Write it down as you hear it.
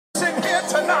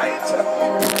tonight?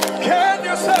 Can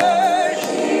you say,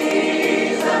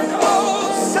 Jesus?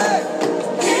 Oh, say,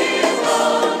 He's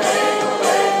gonna make a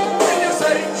way. Can you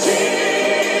say,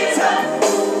 Jesus?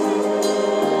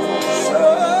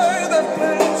 Say that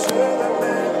name, say that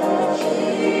name.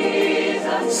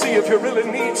 Jesus. See if you really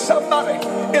need somebody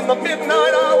in the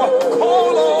midnight hour.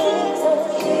 Call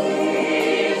on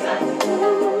Jesus.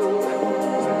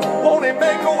 Won't He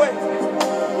make a way?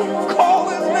 Call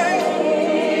His name.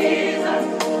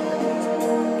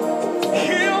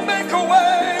 He'll make a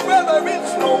way where there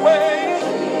is no way.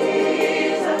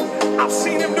 I've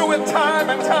seen Him do it time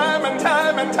and time and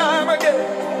time and time again.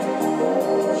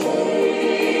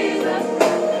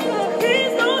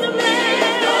 He's gonna make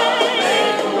a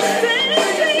way.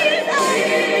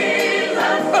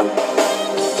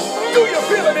 Do you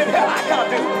feel it in here like I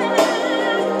do?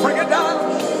 Bring it down.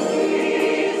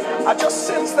 I just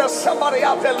sense there's somebody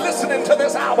out there listening to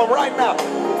this album right now.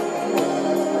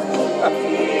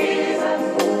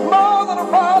 More than a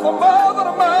father, more than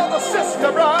a mother,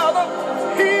 sister, brother,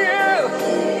 He is.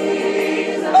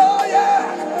 Oh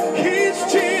yeah, He's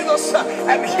Jesus,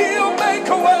 and He'll make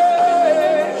a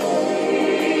way.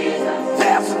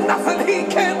 There's nothing He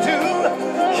can't do.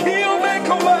 He'll make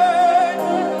a way.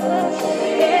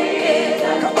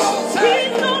 Come on, say.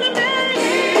 He's gonna make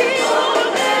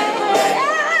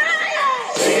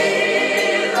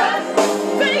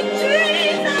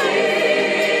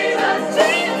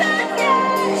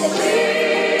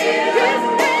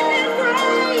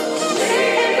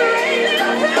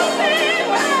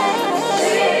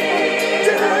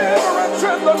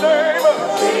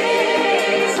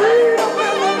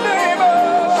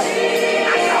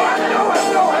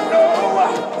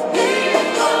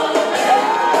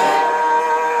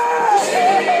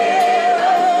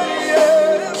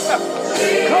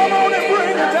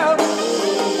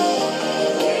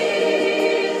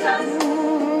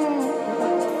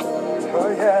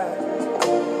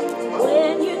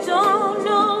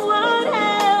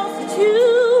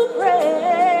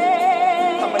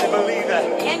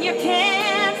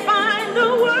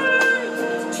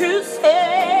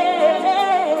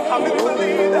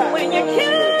when you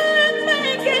can't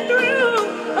make it through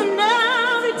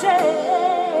another day.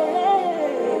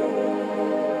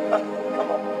 Come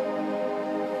on.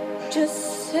 Just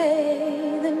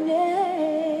say the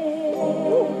name.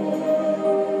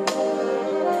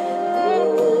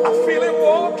 I feel Him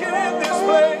walking in this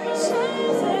place.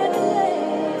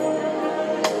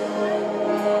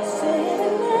 Say the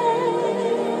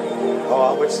name. Oh,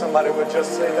 I wish somebody would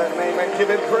just say that name and give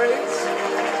it praise.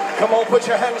 Come on, put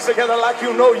your hands together like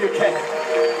you know you can.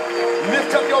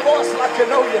 Lift up your voice like you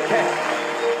know you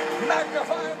can.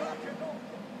 Magnify Him like you know.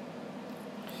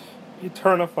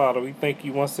 Eternal Father, we thank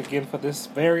you once again for this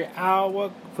very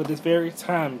hour, for this very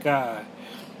time, God.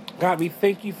 God, we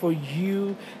thank you for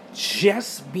you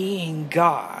just being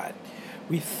God.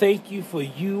 We thank you for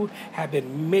you have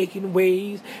been making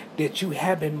ways, that you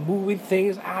have been moving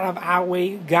things out of our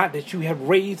way, God, that you have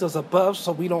raised us above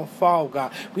so we don't fall,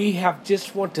 God. We have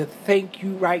just want to thank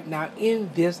you right now in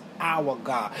this hour,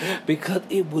 God, because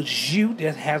it was you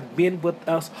that has been with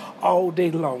us all day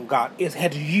long, God. It's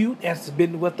had you that's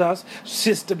been with us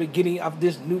since the beginning of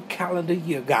this new calendar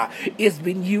year, God. It's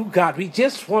been you, God. We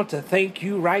just want to thank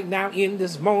you right now in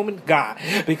this moment, God,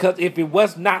 because if it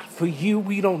was not for you,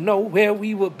 we don't know where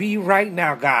we would be right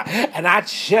now, God. And I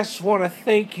just want to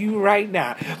thank you right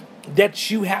now that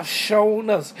you have shown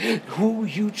us who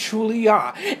you truly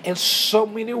are in so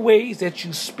many ways, that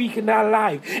you speak in our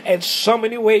life, and so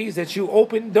many ways that you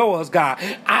open doors, God.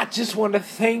 I just want to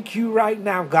thank you right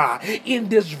now, God, in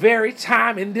this very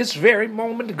time, in this very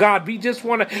moment, God. We just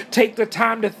want to take the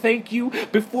time to thank you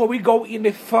before we go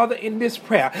any further in this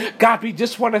prayer. God, we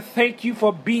just want to thank you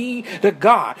for being the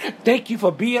God. Thank you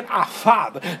for being our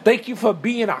Father. Thank you for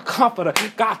being our comforter.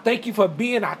 God, thank you for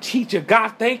being our teacher.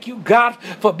 God, thank you, God,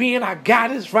 for being our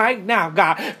guidance right now,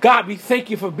 God. God, we thank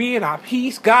you for being our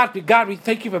peace. God, we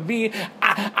thank you for being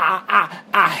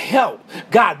our help.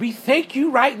 God, we thank you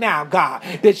right now, God,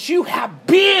 that you have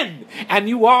been and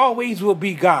you always will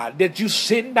be, God, that you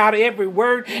send out every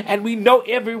word, and we know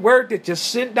every word that you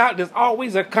send out is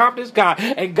always accomplished, God.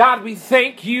 And God, we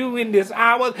thank you in this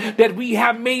hour that we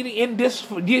have made it in this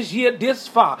year this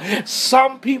far.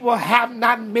 Some people have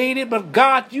not made it, but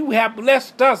God, you have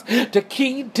blessed us to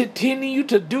continue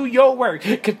to do your work,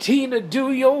 continue to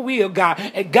do your will, God.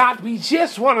 And God, we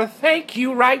just want to thank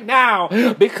you right now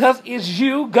because it's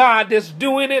you, God, that's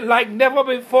doing it like never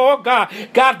before, God.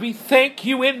 God, we thank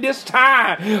you in this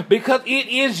time because it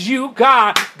is you,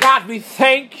 God. God, we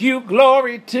thank you.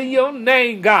 Glory to your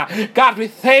name, God. God, we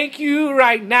thank you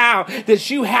right now that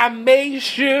you have made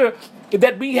sure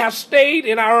that we have stayed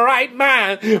in our right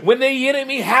mind when the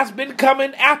enemy has been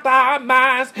coming after our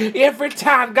minds every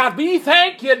time. God, we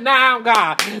thank you now,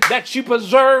 God, that you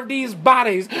preserve these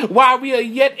bodies while we are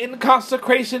yet in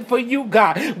consecration for you,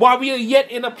 God, while we are yet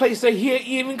in a place to hear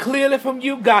even clearly from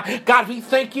you, God. God, we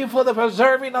thank you for the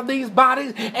preserving of these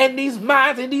bodies and these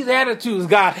minds and these attitudes,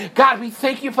 God. God, we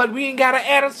thank you for we ain't got an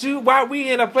attitude while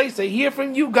we in a place to hear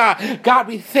from you, God. God,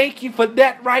 we thank you for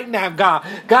that right now, God.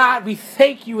 God, we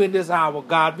thank you in this hour,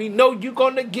 God. We know you're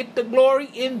going to get the glory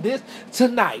in this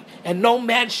tonight, and no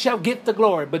man shall get the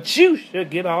glory, but you shall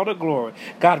get all the glory.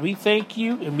 God, we thank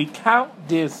you, and we count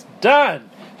this done.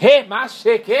 Hey, my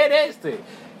shekedeste.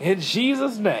 In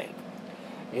Jesus' name.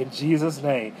 In Jesus'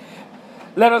 name.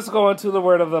 Let us go into the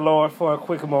word of the Lord for a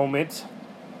quick moment,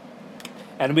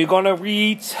 and we're going to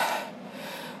read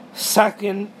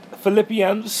 2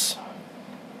 Philippians,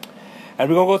 and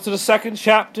we're going to go to the 2nd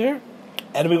chapter.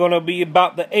 And we're going to be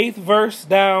about the 8th verse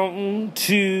down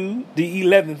to the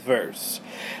 11th verse.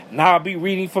 Now I'll be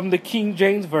reading from the King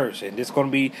James Version. It's going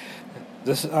to be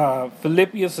this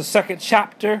Philippians, the 2nd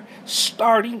chapter,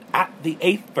 starting at the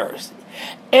 8th verse.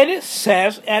 And it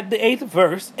says at the 8th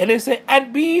verse, and it says,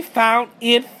 and being found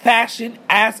in fashion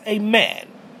as a man,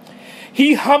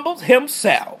 he humbled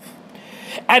himself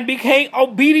and became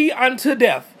obedient unto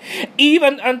death,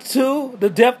 even unto the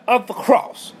death of the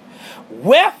cross.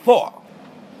 Wherefore,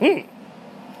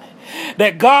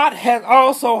 that God has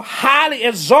also highly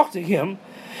exalted him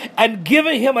and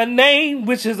given him a name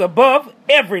which is above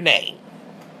every name.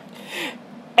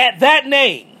 At that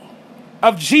name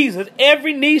of Jesus,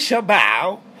 every knee shall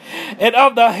bow, and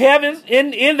of the heavens,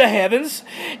 in the heavens,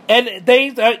 and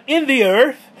things are in the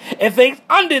earth, and things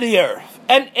under the earth.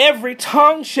 And every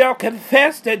tongue shall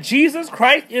confess that Jesus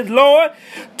Christ is Lord,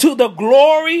 to the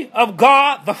glory of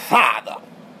God the Father.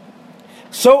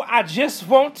 So I just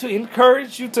want to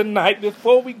encourage you tonight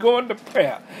before we go into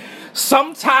prayer.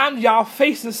 Sometimes y'all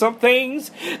facing some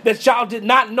things that y'all did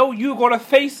not know you were going to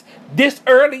face this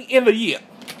early in the year.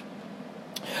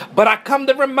 But I come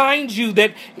to remind you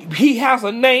that he has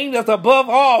a name that's above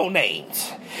all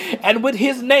names. And when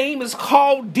his name is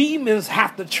called, demons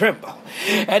have to tremble.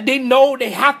 And they know they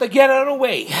have to get out of the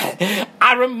way.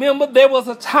 I remember there was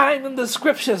a time in the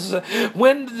scriptures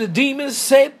when the demons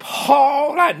said,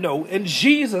 Paul I know and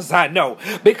Jesus I know.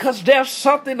 Because there's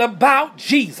something about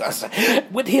Jesus.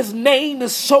 With his name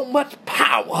is so much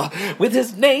power. With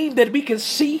his name that we can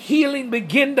see healing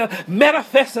begin to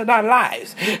manifest in our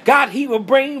lives. God, he will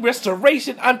bring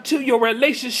restoration unto your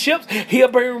relationships. He'll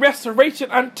bring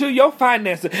restoration unto your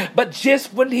finances. But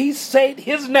just when he said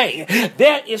his name,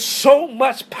 there is so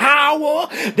much power,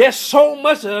 there's so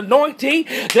much anointing,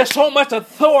 there's so much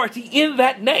authority in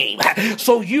that name.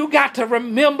 So you got to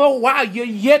remember while you're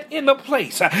yet in a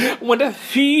place when it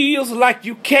feels like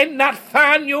you cannot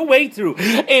find your way through,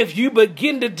 if you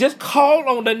begin to just call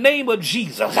on the name of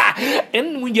Jesus,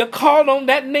 and when you call on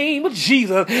that name of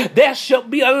Jesus, there shall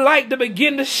be a light to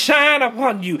begin to shine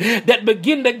upon you, that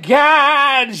begin to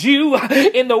guide you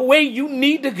in the way you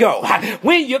need to go.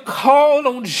 When you call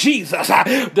on Jesus,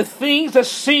 the things that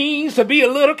seems to be a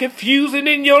little confusing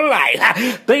in your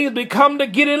life, things become to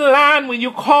get in line when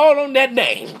you call on that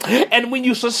name. And when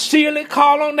you sincerely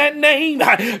call on that name,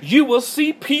 you will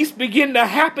see peace begin to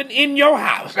happen in your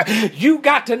house. You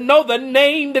got to know the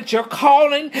name that you're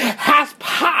calling has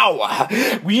power.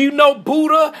 You know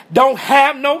Buddha don't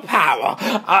have no power.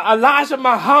 Elijah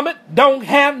Muhammad don't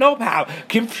have no power.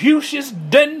 Confucius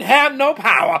didn't have no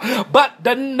power. But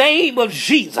the name of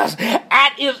Jesus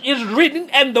is written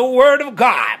in the Word of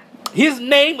God. His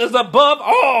name is above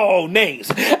all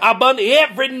names, above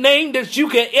every name that you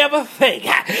can ever think.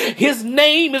 His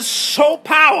name is so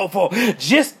powerful.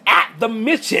 Just at the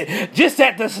mention, just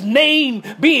at this name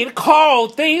being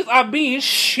called, things are being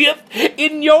shifted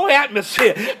in your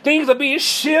atmosphere. Things are being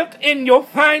shifted in your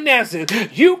finances.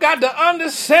 You got to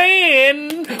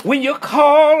understand when you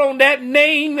call on that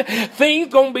name, things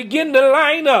gonna begin to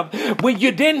line up. When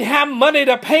you didn't have money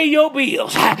to pay your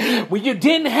bills, when you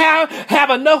didn't have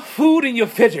enough food in your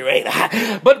refrigerator,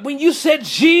 but when you said,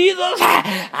 Jesus,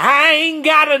 I ain't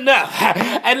got enough,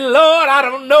 and Lord, I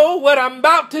don't know what I'm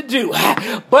about to do,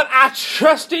 but I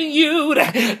trust in you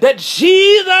that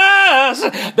Jesus,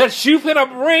 that you finna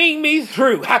bring me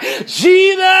through.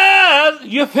 Jesus,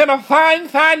 you finna find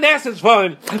finances for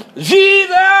me.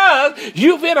 Jesus,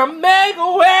 you finna make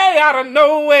a way out of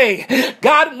no way.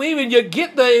 God, when you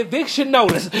get the eviction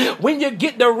notice, when you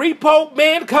get the repo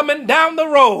man coming down the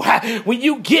road, when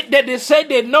you get that they say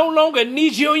they no longer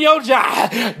need you in your job,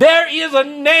 there is a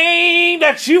name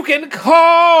that you can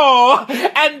call,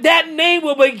 and that name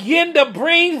will begin to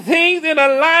bring things things in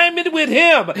alignment with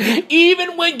him.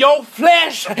 Even when your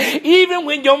flesh, even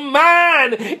when your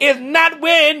mind is not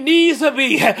where it needs to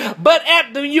be. But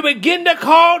after you begin to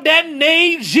call that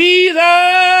name Jesus,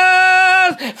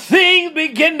 things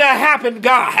begin to happen,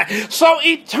 God. So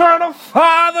eternal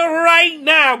Father, right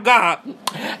now, God,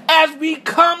 as we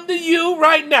come to you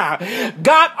right now,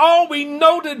 God, all we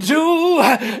know to do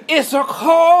is to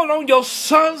call on your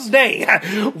son's name.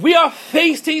 We are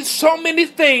facing so many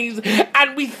things,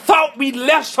 and we thought we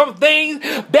left some things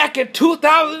back in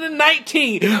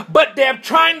 2019, but they're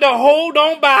trying to hold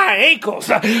on by our ankles.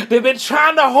 They've been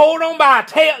trying to hold on by our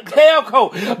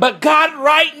tailcoat. But God,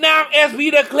 right now, as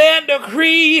we declare and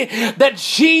decree that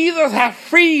Jesus has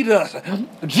freed us,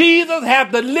 Jesus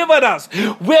has delivered us,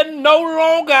 we're no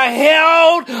longer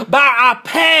held by our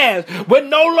past. We're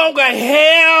no longer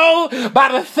held by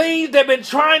the things that have been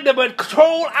trying to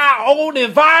control our own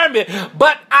environment.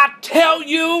 But I tell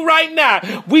you right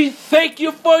now, we thank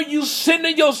you for you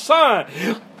sending your son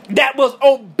that was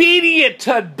obedient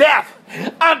to death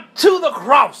unto the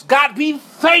cross. God, we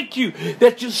thank you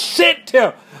that you sent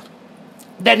him,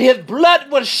 that his blood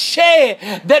was shed,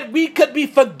 that we could be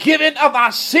forgiven of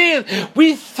our sins.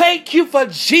 We thank you for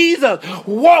Jesus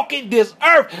walking this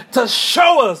earth to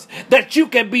show us that you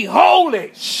can be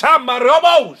holy.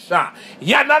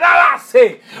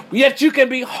 Yet you can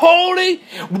be holy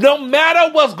no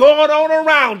matter what's going on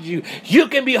around you. You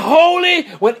can be holy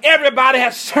when everybody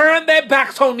has turned their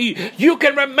backs on you. You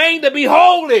can remain to be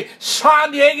holy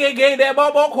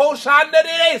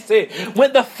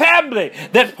when the family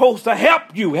that's supposed to help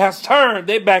you has turned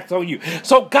their backs on you.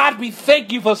 So God, we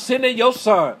thank you for sending your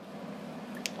son.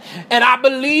 And I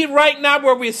believe right now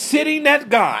where we're sitting at,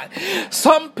 God,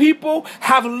 some people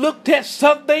have looked at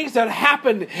some things that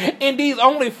happened in these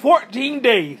only 14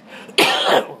 days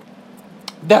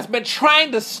that's been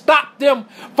trying to stop them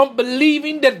from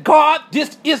believing that, God,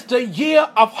 this is the year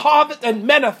of harvest and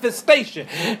manifestation.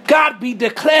 God, we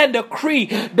declare and decree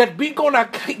that we're going to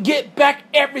get back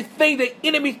everything the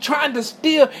enemy trying to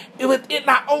steal within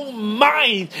our own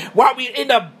minds while we're in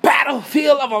the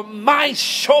battlefield of a mind.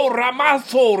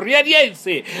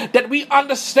 That we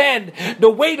understand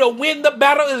the way to win the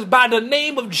battle is by the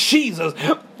name of Jesus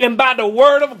and by the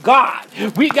word of God.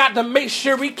 We got to make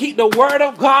sure we keep the word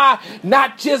of God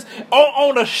not just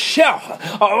on a shelf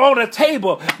or on a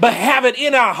table, but have it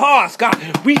in our hearts, God.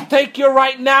 We thank you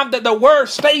right now that the word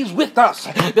stays with us,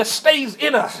 that stays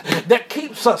in us, that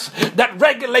keeps us, that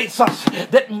regulates us,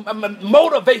 that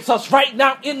motivates us right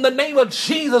now in the name of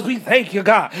Jesus. We thank you,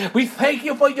 God. We thank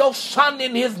you for your son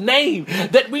in his name,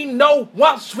 that we know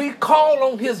once we call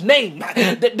on his name,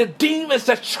 that the demons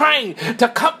that trying to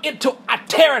come into our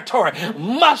territory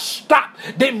must stop.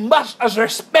 They must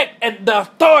respect and the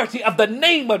authority of the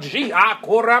name of Jesus.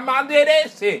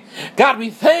 God,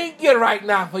 we thank you right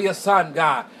now for your son,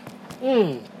 God.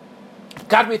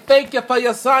 God, we thank you for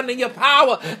your son and your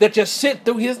power that you sent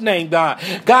through his name, God.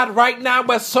 God, right now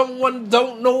where someone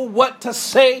don't know what to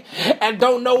say and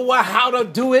don't know how to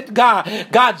do it, God,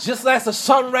 just as the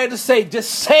songwriter say, just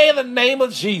say the name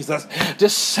of Jesus.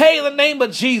 Just say the name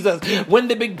of Jesus. When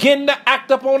they begin to act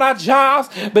up on our jobs,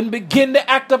 when they begin to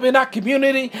act up in our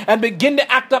community and begin to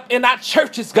act up in our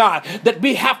churches, God, that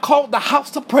we have called the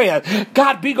house of prayer,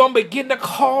 God, we going to begin to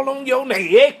call on your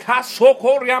name.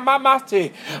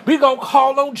 We going to call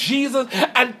on Jesus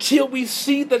until we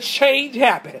see the change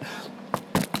happen.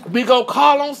 We're going to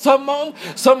call on some more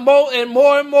and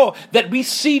more that we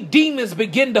see demons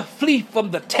begin to flee from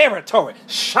the territory.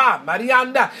 And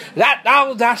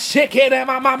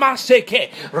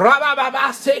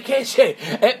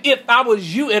if I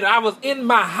was you and I was in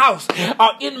my house or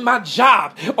in my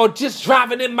job or just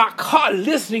driving in my car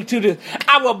listening to this,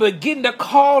 I will begin to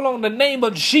call on the name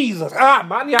of Jesus. Jesus.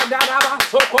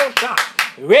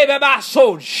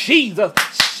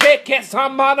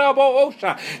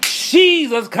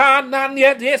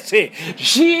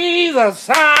 Jesus,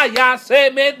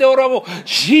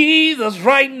 Jesus,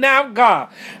 right now, God.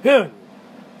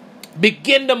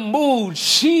 Begin to move.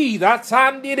 Jesus,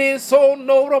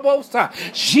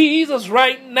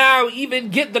 right now, even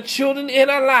get the children in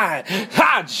a line.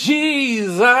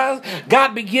 Jesus,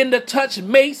 God, begin to touch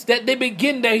mates that they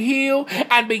begin to heal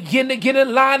and begin to get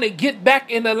in line and get back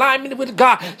in alignment with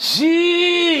God.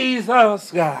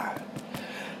 Jesus, God.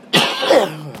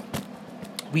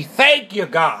 We thank you,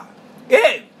 God.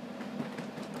 Yeah.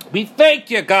 We thank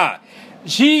you, God.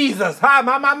 Jesus,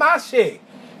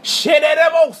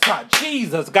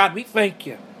 Jesus, God, we thank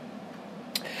you.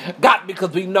 God,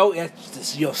 because we know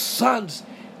it's your son's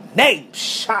name.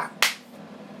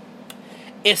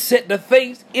 It set the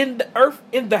things in the earth,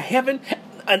 in the heaven,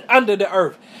 and under the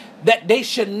earth. that they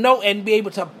should know and be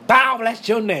able to bow at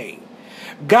your name.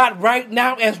 God, right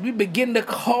now, as we begin to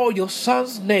call your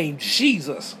son's name,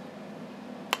 Jesus,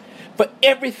 for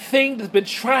everything that's been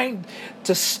trying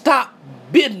to stop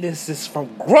businesses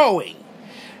from growing,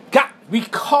 God, we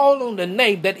call on the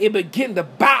name that it begin to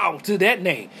bow to that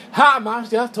name. God,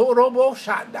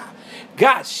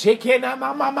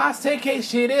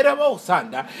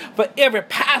 for every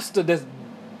pastor that's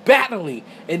battling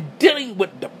and dealing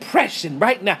with depression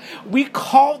right now, we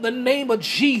call the name of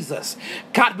Jesus.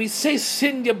 God, we say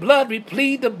send your blood. We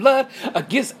plead the blood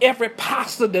against every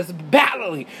pastor that's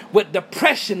battling with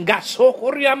depression. God,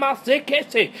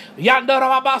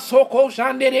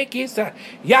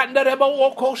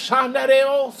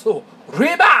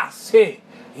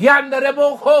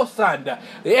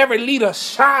 every leader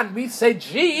shine. We say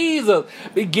Jesus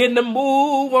begin to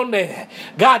move on there.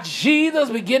 God, Jesus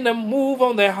begin to move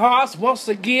on their hearts once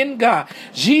again. God,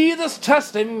 Jesus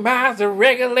touch their minds and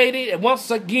regulate it. And once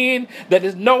again, that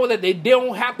is know that they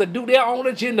don't have to do their own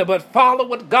agenda, but follow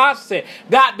what God said.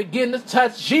 God, begin to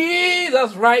touch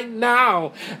Jesus right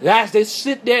now as they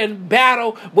sit there and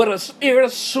battle with a spirit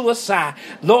of suicide.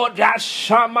 Lord God,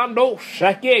 shamano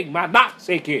shaking my not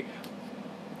shaking.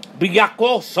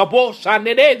 Biyako Sabosha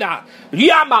Nededa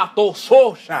Yamato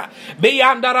Sosha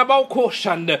Beyandaraboko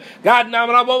Shanda God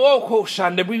Namaraboko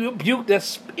Shanda. We rebuke the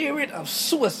spirit of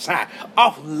suicide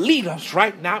of leaders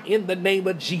right now in the name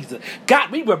of Jesus.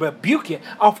 God, we will rebuke it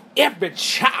of every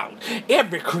child,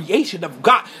 every creation of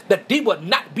God, that they will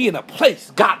not be in a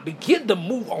place. God, begin to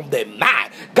move on their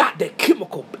mind. God, their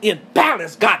chemical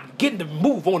imbalance, God, begin to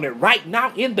move on it right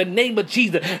now in the name of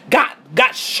Jesus. God,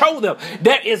 show them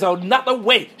there is another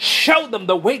way. Show them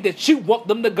the way that you want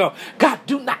them to go. God,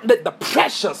 do not let the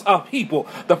pressures of people,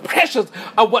 the pressures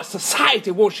of what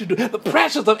society wants you to do, the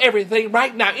pressures of everything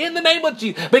right now, in the name of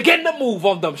Jesus, begin to move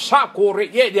on them.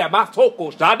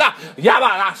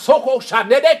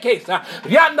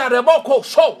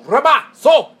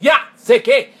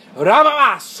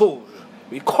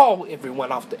 We call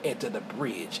everyone off the edge of the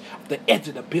bridge, off the edge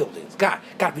of the buildings. God,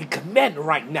 we command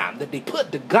right now that they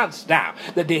put the guns down,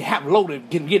 that they have loaded,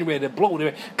 getting ready to blow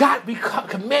them. God, we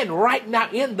command right now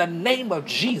in the name of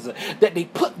Jesus that they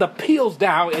put the pills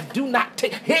down and do not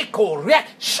take.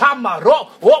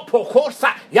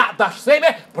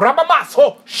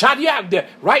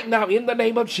 Right now in the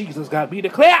name of Jesus, God, we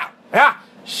declare.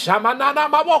 Shamanana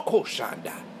Mawoko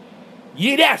Shanda.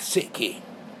 Yidasiki.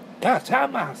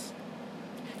 Katamas.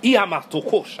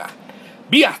 Iamatokosha.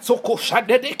 Biatokosha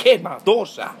dedeke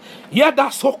madosha.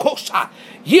 Yadasokosha.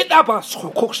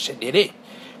 Yidabasokosha.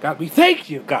 God, we thank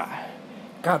you, God.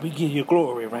 God, we give you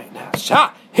glory right now.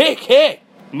 Sha. Heke.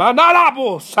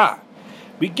 Manarabosa.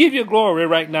 We give you glory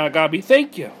right now, God. We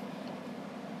thank you.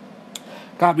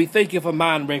 God, we thank you for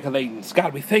mind regulating.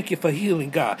 God, we thank you for healing,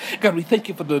 God. God, we thank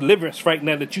you for deliverance right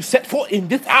now that you set forth in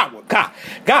this hour, God.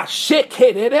 God,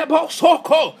 shekerebo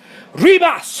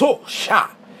riba sha.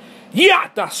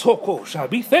 Yata soko sha.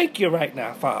 We thank you right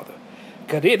now, Father.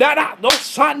 Kadidara no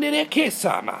sanire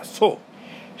kesama so.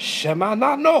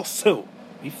 Shemana no so.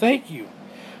 We thank you.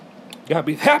 God,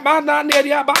 we thank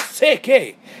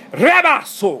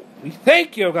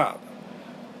you, God.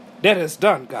 That is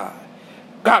done, God.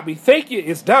 God, we thank you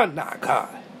it's done now, God.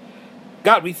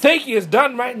 God, we thank you it's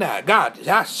done right now, God.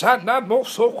 The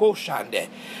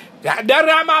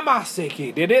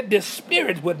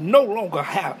spirit would no longer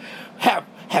have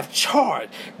charge.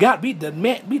 God, we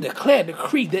declare and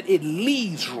decree that it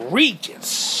leaves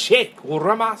regions. Shake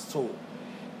Ramaso.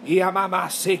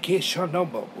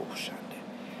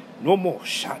 No more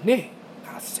shane,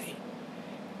 I say.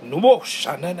 No more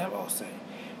shane, I say.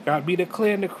 God, we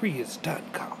declare and decree it's done,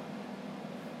 God.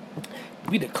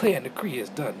 We declare and decree it's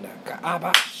done now,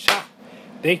 God.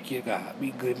 Thank you, God. We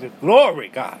give you glory,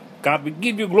 God. God, we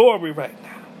give you glory right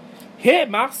now. Hear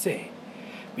my say.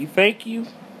 We thank you.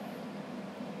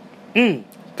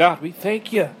 God, we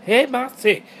thank you. Hear my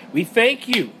say. We thank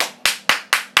you.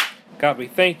 God, we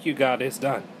thank you, God. It's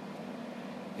done.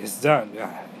 It's done,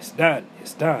 God. It's done.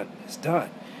 It's done. It's done.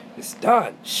 It's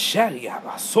done.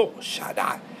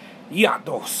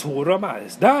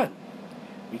 It's done.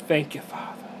 We thank you,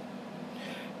 Father.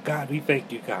 God, we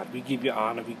thank you, God. We give you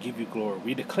honor. We give you glory.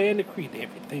 We declare and decree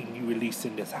everything you release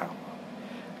in this hour.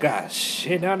 God,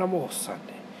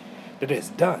 Sunday, that is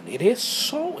done. It is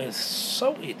so, and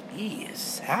so it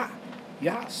is.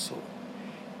 Yaso.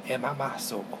 And my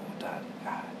so cool, God.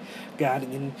 God,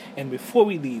 and before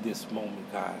we leave this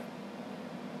moment, God,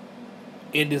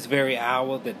 in this very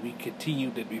hour that we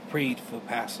continue, that we prayed for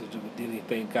pastors to do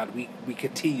anything, God, we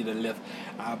continue to lift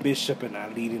our bishop and our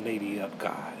leading lady up,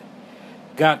 God.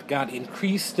 God,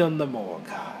 increase them the more,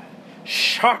 God.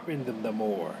 Sharpen them the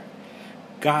more.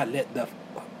 God, let the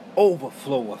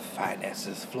overflow of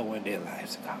finances flow in their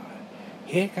lives, God.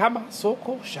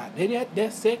 Hekamasoko shanere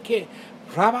deseke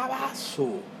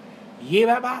rababaso.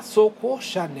 Yebabasoko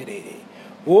shanere.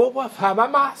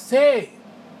 Overfamamase.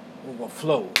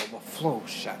 Overflow.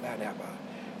 Shananaba.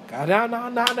 God,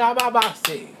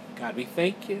 God, we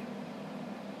thank you.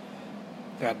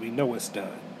 God, we know it's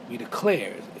done. We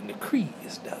declare and decree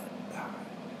it's done, God.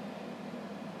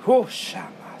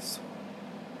 Hoshamaso.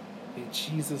 In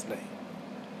Jesus' name.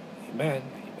 Amen.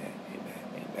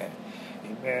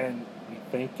 Amen. We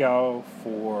thank y'all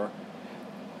for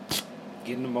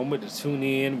getting a moment to tune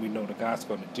in. We know that God's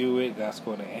going to do it. God's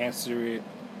going to answer it.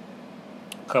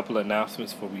 A couple of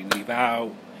announcements before we leave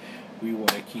out. We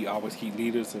want to always keep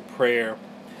leaders in prayer.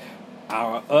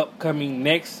 Our upcoming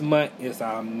next month is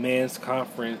our men's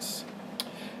conference.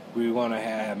 We want to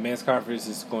have men's conference.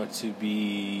 Is going to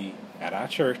be at our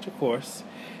church, of course,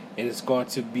 and it's going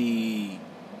to be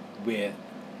with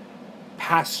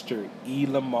Pastor E.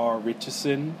 Lamar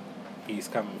Richardson. He's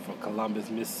coming from Columbus,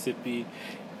 Mississippi.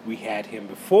 We had him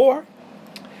before,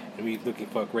 and we're looking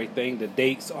for a great thing. The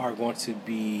dates are going to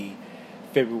be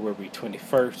February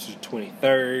 21st to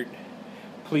 23rd.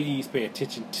 Please pay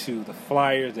attention to the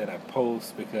flyers that I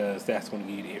post because that's going to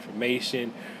give you the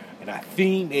information. And our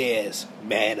theme is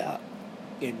Man Up.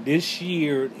 In this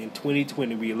year, in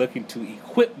 2020, we are looking to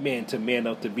equip men to man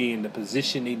up, to be in the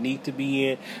position they need to be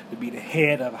in, to be the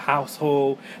head of a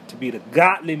household, to be the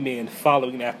godly men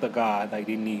following after God like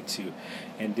they need to.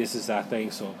 And this is our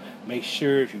thing. So make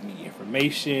sure if you need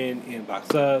information,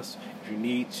 inbox us. If you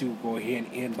need to, go ahead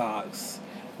and inbox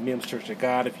Mims Church of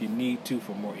God if you need to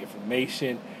for more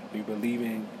information. We believe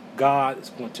in God is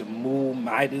going to move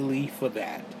mightily for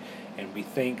that. And we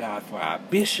thank God for our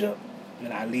bishop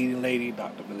and our leading lady,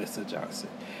 Dr. Melissa Johnson.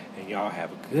 And y'all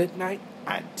have a good night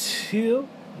until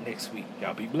next week.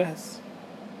 Y'all be blessed.